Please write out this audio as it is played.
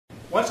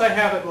Once I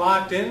have it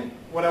locked in,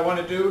 what I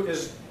want to do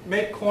is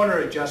make corner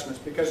adjustments,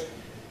 because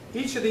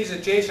each of these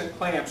adjacent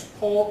clamps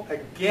pull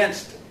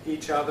against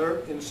each other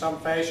in some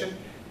fashion.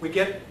 We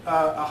get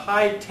a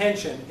high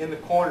tension in the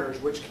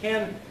corners, which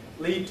can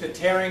lead to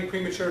tearing,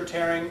 premature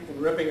tearing and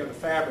ripping of the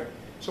fabric.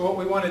 So what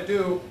we want to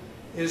do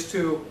is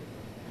to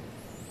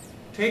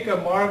take a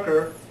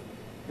marker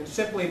and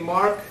simply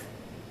mark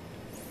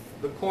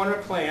the corner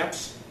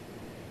clamps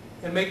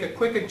and make a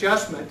quick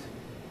adjustment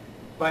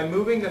by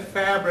moving the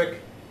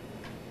fabric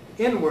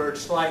inward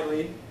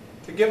slightly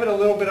to give it a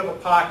little bit of a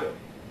pocket.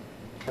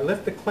 I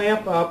lift the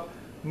clamp up,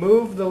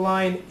 move the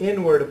line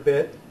inward a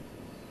bit,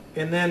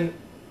 and then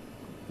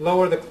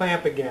lower the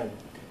clamp again.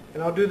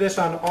 And I'll do this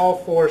on all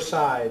four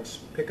sides.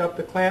 Pick up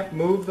the clamp,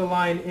 move the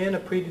line in a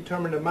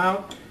predetermined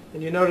amount,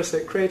 and you notice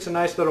it creates a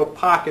nice little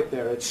pocket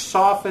there. It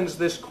softens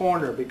this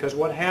corner, because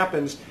what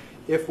happens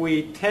if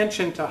we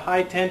tension to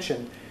high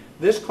tension,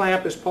 this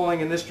clamp is pulling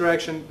in this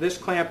direction, this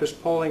clamp is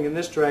pulling in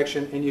this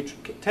direction, and you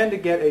tend to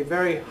get a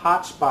very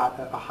hot spot,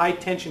 a high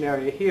tension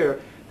area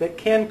here that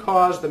can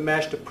cause the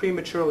mesh to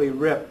prematurely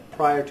rip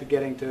prior to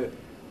getting to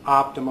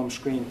optimum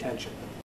screen tension.